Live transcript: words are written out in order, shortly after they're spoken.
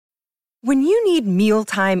When you need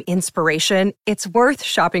mealtime inspiration, it's worth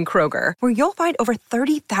shopping Kroger, where you'll find over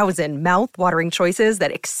 30,000 mouth-watering choices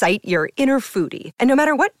that excite your inner foodie. And no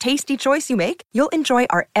matter what tasty choice you make, you'll enjoy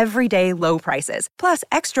our everyday low prices, plus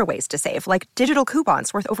extra ways to save, like digital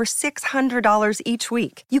coupons worth over $600 each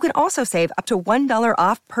week. You can also save up to $1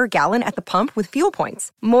 off per gallon at the pump with fuel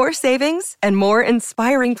points. More savings and more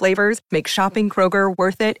inspiring flavors make shopping Kroger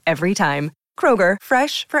worth it every time. Kroger,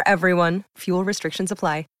 fresh for everyone. Fuel restrictions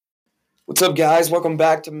apply. What's up, guys? Welcome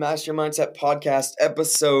back to Master Your Mindset Podcast,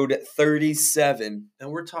 episode 37. And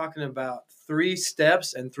we're talking about 3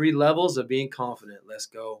 steps and 3 levels of being confident. Let's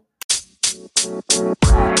go.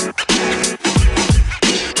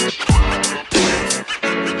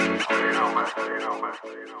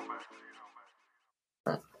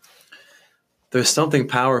 There's something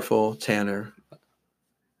powerful, Tanner.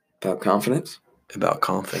 About confidence? About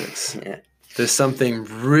confidence. Yeah. There's something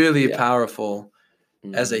really powerful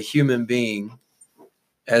as a human being,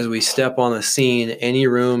 as we step on the scene, any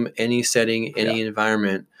room, any setting, any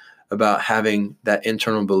environment, about having that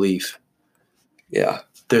internal belief. Yeah.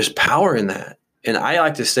 There's power in that. And I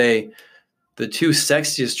like to say the 2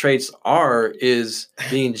 sexiest traits is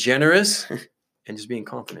being generous and just being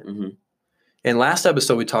confident. Mm-hmm. And last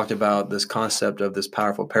episode, we talked about this concept of this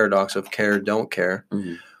powerful paradox of care, don't care.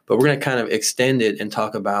 Mm-hmm. But we're going to kind of extend it and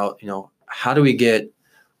talk about, how do we get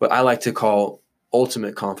what I like to call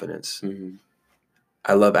ultimate confidence. Mm-hmm.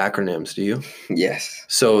 I love acronyms. Do you? Yes.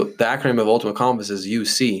 So the acronym of ultimate confidence is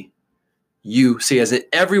UC. UC, as in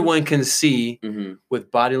everyone can see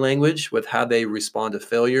with body language, with how they respond to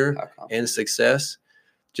failure and success,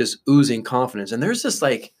 just oozing confidence. And there's just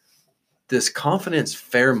like this confidence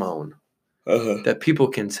pheromone that people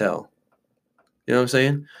can tell. You know what I'm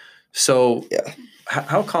saying? So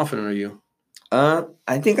how confident are you?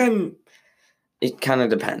 I think it kind of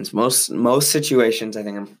depends. Most situations, I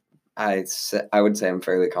think I would say I'm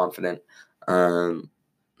fairly confident in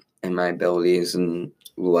my abilities and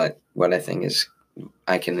what I think is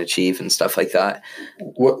I can achieve and stuff like that.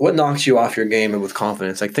 What knocks you off your game with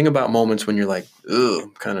confidence? Like, think about moments when you're like, ugh,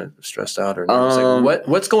 I'm kind of stressed out or nervous. Like,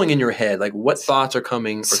 what's going in your head? Like, what thoughts are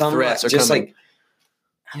coming or threats are just coming?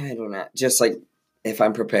 Like, I don't know. Just like if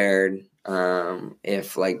I'm prepared,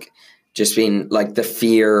 if like just being like the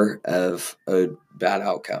fear of a bad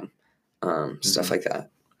outcome, stuff like that.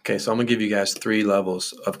 Okay, so I'm going to give you guys 3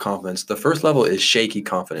 levels of confidence. The first level is shaky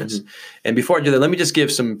confidence. And before I do that, let me just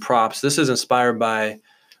give some props. This is inspired by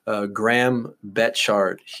Graham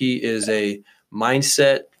Betchart. He is a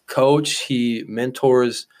mindset coach. He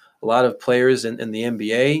mentors a lot of players in the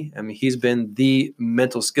NBA. I mean, he's been the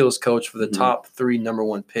mental skills coach for the top 3 number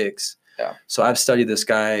 1 picks. Yeah. So I've studied this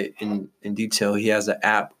guy in detail. He has an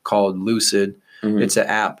app called Lucid. It's an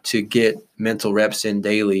app to get mental reps in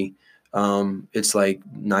daily. It's like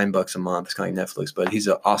 $9 a month. It's kind of like Netflix, but he's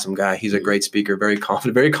an awesome guy. He's a great speaker, very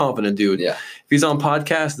confident dude. Yeah. If he's on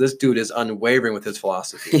podcast, this dude is unwavering with his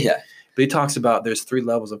philosophy. Yeah. But he talks about there's 3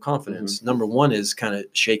 levels of confidence. Number 1 is kind of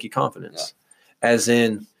shaky confidence, as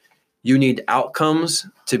in you need outcomes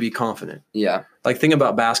to be confident. Yeah. Like, think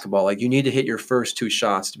about basketball. Like, you need to hit your first 2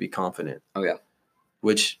 shots to be confident. Oh, yeah.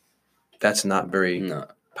 Which that's not very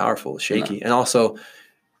powerful, shaky. And also,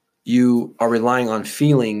 you are relying on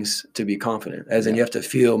feelings to be confident, as in you have to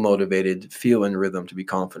feel motivated, feel in rhythm to be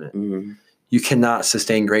confident. You cannot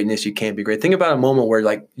sustain greatness. You can't be great. Think about a moment where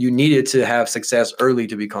like you needed to have success early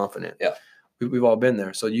to be confident. Yeah. We've all been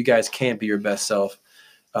there. So you guys can't be your best self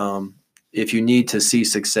if you need to see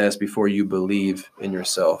success before you believe in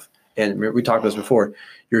yourself. And we talked about this before.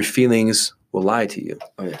 Your feelings will lie to you.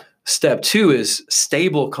 Oh, yeah. Step 2 is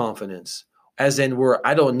stable confidence, as in where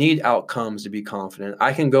I don't need outcomes to be confident.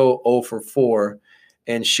 I can go 0 for 4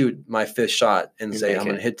 and shoot my 5th shot and say, I'm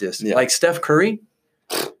going to hit this. Yeah. Like Steph Curry.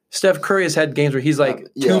 Steph Curry has had games where he's like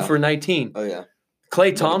 2 for 19. Oh, yeah.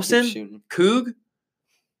 Klay Thompson, Coog,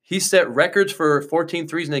 he set records for 14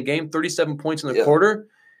 threes in a game, 37 points in the quarter.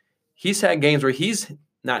 He's had games where he's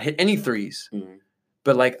not hit any threes.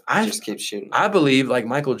 But like I just keep shooting. I believe like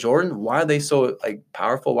Michael Jordan, why are they so like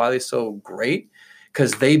powerful? Why are they so great?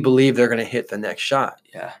 Because they believe they're going to hit the next shot.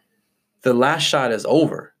 Yeah. The last shot is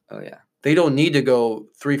over. Oh, yeah. They don't need to go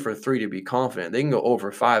 3 for 3 to be confident. They can go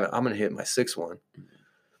over 5. I'm going to hit my 6th one.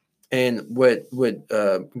 And what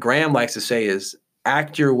Graham likes to say is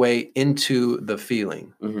act your way into the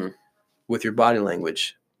feeling with your body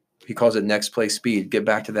language. He calls it next play speed. Get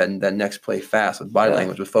back to that next play fast with body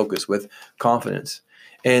language, with focus, with confidence.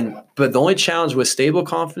 But the only challenge with stable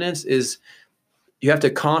confidence is you have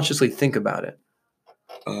to consciously think about it,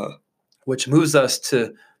 which moves us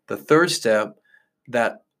to the third step,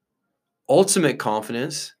 that ultimate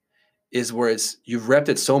confidence is where you've repped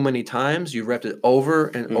it so many times, you've repped it over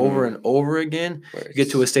and over and over again. You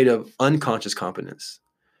get to a state of unconscious competence.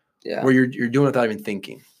 Yeah. Where you're doing it without even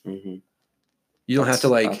thinking. Mm-hmm. You don't have to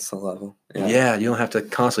like. That's the level. Yeah. You don't have to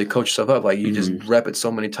constantly coach yourself up. Like you just rep it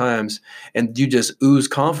so many times, and you just ooze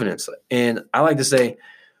confidence. And I like to say,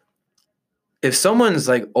 if someone's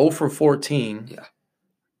like 0 for 14,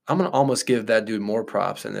 I'm gonna almost give that dude more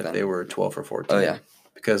props than if they were 12 for 14. Oh yeah.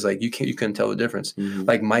 Because like you couldn't tell the difference. Mm-hmm.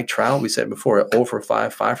 Like Mike Trout, we said before, 0 for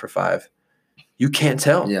 5, 5 for 5. You can't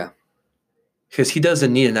tell. Yeah. Because he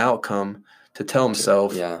doesn't need an outcome to tell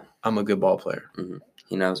himself, I'm a good ball player. Mm-hmm.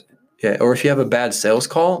 He knows it. Yeah. Or if you have a bad sales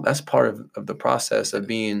call, that's part of the process of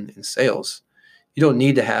being in sales. You don't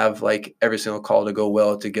need to have like every single call to go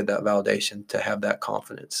well to get that validation, to have that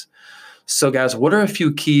confidence. So guys, what are a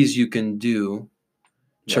few keys you can do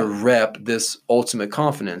to rep this ultimate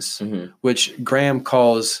confidence, which Graham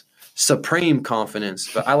calls supreme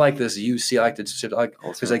confidence? But I like this UC. I like to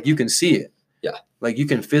because like you can see it. Yeah. Like you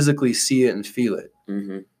can physically see it and feel it.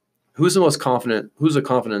 Mm-hmm. Who's the most confident? Who's a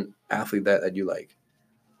confident athlete that you like?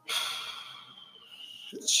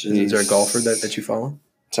 Is there a golfer that you follow?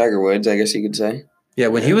 Tiger Woods, I guess you could say. Yeah,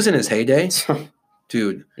 when he was in his heyday,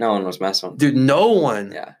 dude. No one was messing with him. Dude, no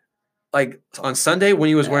one. Yeah. Like on Sunday when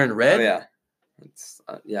he was wearing red. Oh, yeah.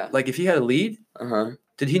 Yeah. Like if he had a lead,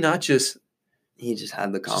 did he not just? He just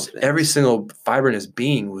had the confidence. Every single fiber in his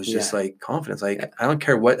being was just like confidence. Like I don't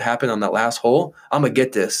care what happened on that last hole. I'm gonna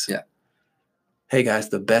get this. Yeah. Hey guys,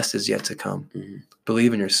 the best is yet to come. Mm-hmm.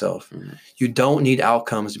 Believe in yourself. Mm-hmm. You don't need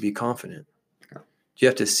outcomes to be confident. No. Do you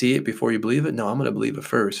have to see it before you believe it? No, I'm gonna believe it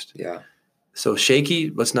first. Yeah. So shaky.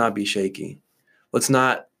 Let's not be shaky. Let's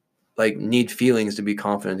not like need feelings to be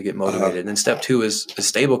confident to get motivated. And then step 2 is a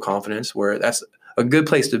stable confidence, where that's a good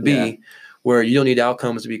place to be, where you don't need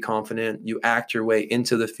outcomes to be confident. You act your way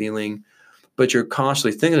into the feeling, but you're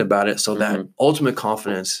constantly thinking about it. So that ultimate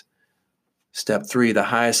confidence, step 3, the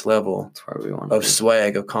highest level of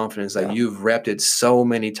swag, of confidence, that you've repped it so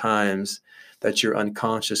many times that you're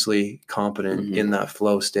unconsciously competent in that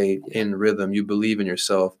flow state, in rhythm. You believe in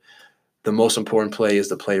yourself. The most important play is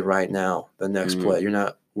the play right now, the next play. You're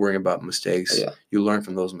not worrying about mistakes. Yeah. You learn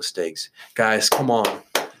from those mistakes. Guys, come on.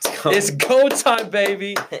 It's go time,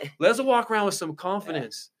 baby. Let's walk around with some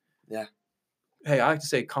confidence. Yeah. Hey, I like to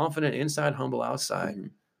say confident inside, humble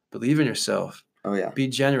outside. Believe in yourself. Oh yeah. Be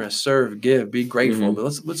generous, serve, give, be grateful. But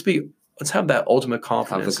let's have that ultimate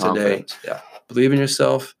confidence today. Yeah. Believe in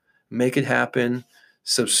yourself, make it happen.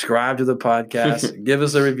 Subscribe to the podcast. Give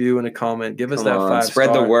us a review and a comment. Give us that 5 spread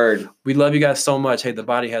star. The word. We love you guys so much. Hey, the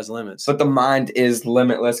body has limits. But the mind is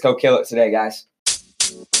limitless. Go kill it today, guys.